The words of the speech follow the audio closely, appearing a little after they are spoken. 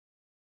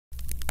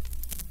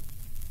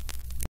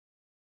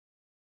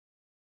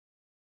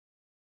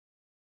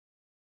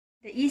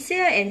The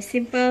easier and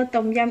simple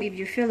tom yum, if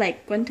you feel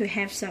like want to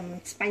have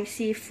some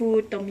spicy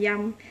food tom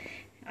yum,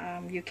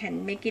 you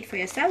can make it for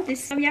yourself.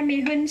 This tom yum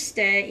bee hoon,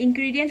 the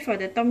ingredient for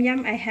the tom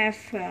yum, I have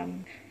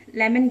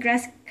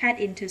lemongrass cut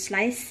into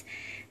slice,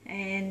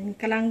 and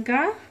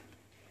galangal,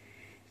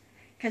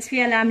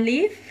 Kaffir lamb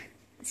leaf,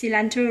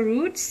 cilantro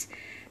roots,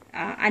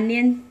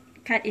 onion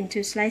cut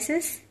into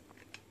slices,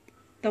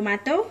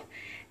 tomato,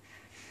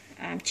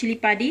 chili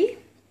padi,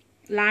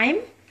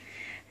 lime.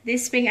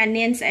 This spring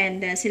onions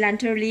and the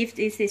cilantro leaf,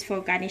 this is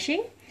for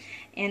garnishing.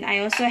 And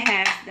I also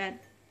have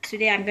that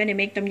today I'm going to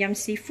make tom yum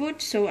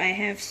seafood, so I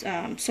have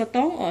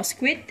sotong or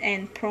squid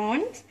and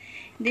prawns.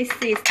 This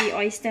is the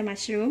oyster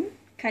mushroom,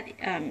 cut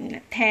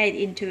tear it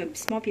into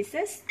small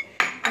pieces.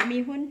 The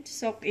bee hoon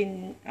soak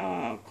in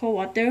cold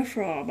water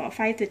for about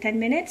 5 to 10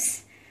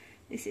 minutes.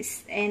 This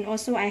is, and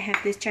also I have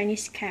this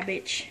Chinese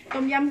cabbage.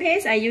 Tom yum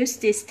paste, I use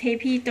this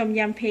Tepi tom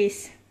yum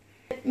paste.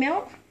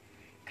 Milk,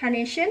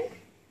 carnation,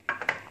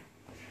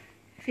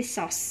 fish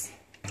sauce.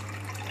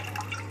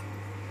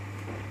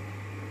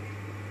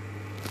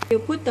 You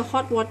put the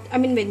hot water,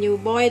 when you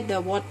boil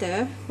the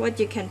water, what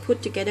you can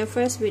put together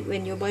first with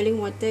when you're boiling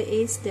water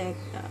is the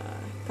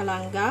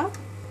galangal,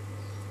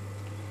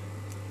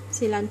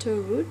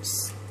 cilantro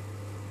roots,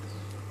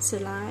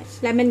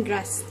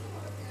 lemongrass.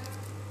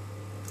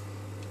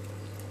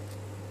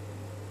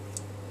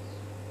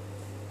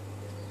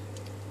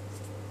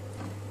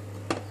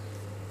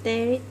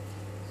 Stir it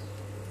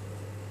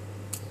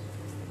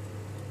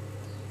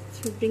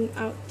to bring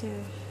out the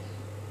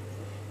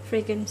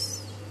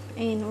fragrance,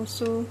 and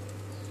also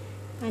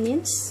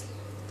onions,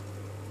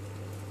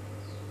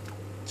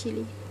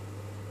 chili.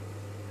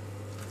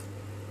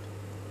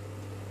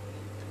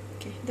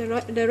 Okay,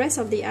 the rest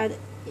of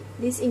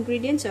these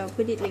ingredients I'll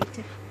put it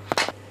later.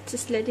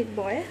 Just let it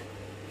boil.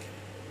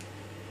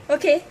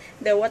 Okay,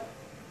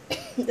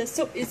 the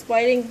soup is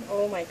boiling.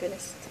 Oh my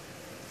goodness.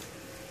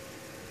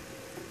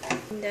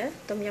 The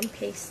tom yum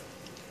paste,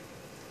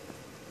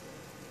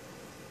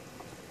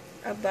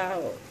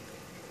 about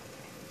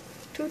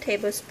 2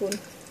 tablespoons.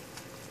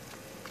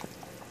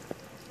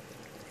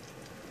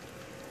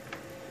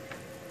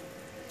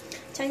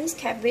 Chinese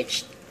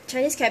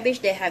cabbage,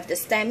 they have the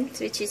stem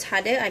which is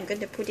harder. I'm going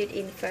to put it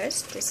in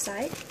first, this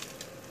side.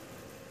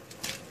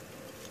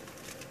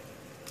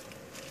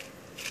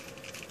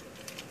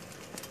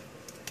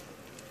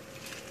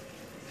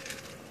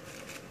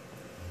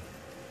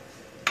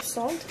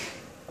 Salt,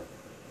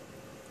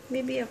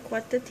 maybe a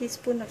 1/4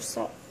 teaspoon of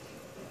salt.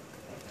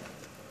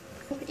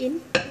 Put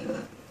in.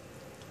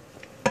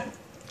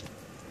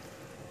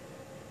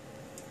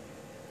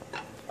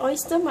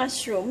 Oyster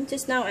mushroom,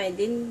 just now I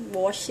didn't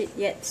wash it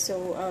yet,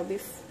 so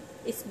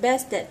it's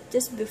best that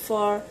just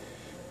before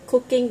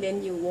cooking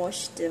then you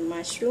wash the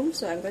mushroom,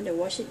 so I'm going to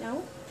wash it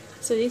now.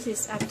 So this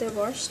is after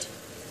washed.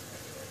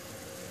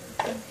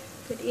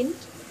 Put in.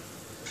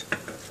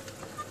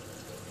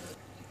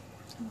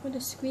 I'm going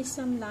to squeeze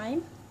some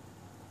lime.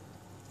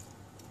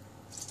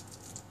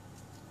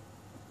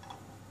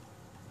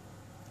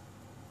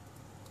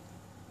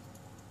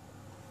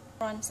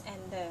 Prawns and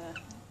the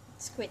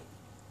squid.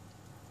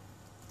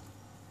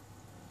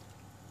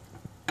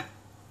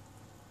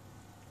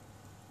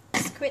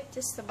 Squid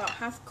just about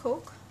half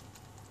cooked.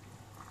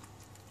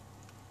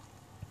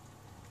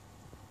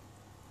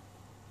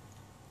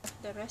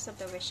 The rest of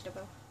the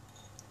vegetable.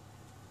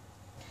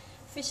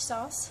 Fish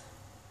sauce.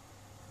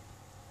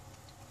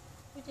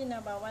 Put in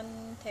about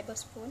 1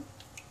 tablespoon.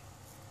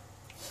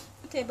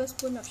 2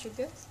 tablespoons of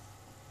sugar.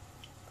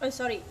 Oh,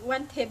 sorry,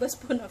 1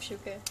 tablespoon of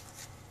sugar.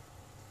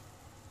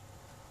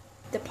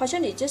 The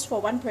portion is just for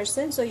 1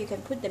 person, so you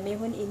can put the bee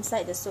hoon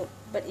inside the soup.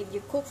 But if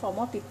you cook for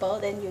more people,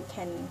 then you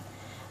can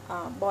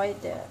boil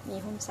the bee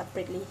hoon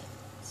separately.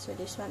 So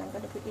this one I'm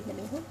going to put in the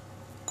bee hoon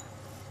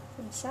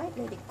inside,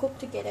 let it cook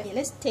together. Okay,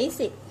 let's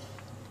taste it.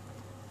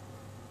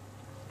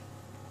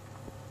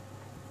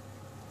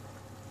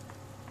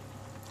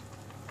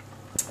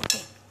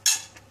 Okay.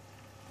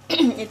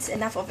 It's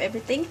enough of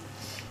everything.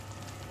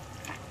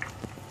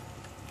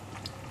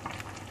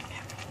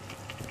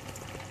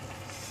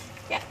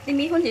 Yeah, the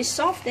bee hoon is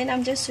soft, then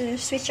I'm just going to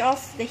switch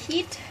off the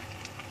heat.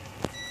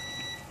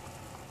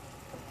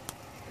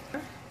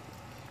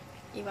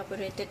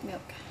 Evaporated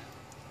milk.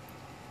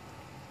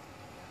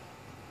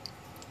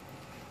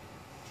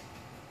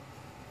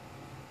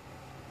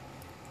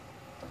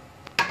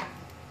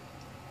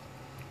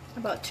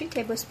 About 3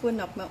 tablespoons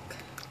of milk.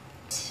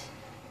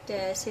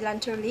 The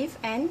cilantro leaf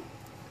and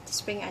the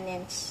spring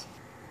onions.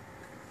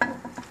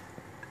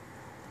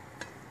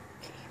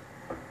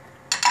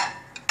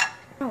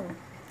 Oh,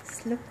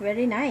 this looks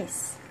very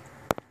nice.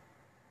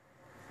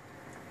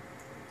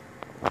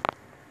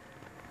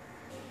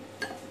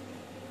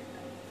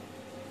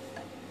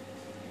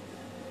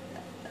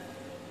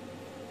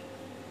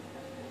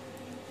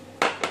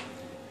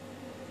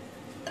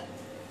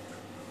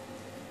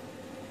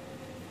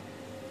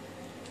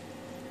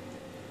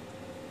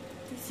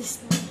 This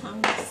is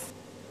nice.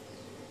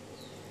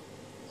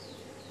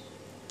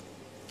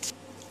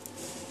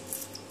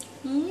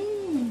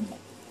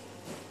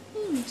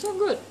 So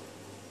good.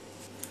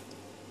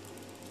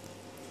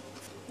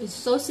 It's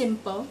so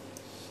simple.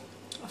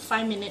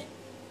 5 minutes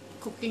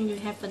cooking, you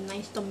have a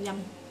nice tom yum.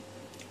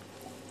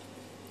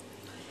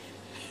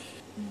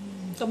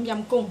 Tom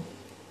yumกุ้ง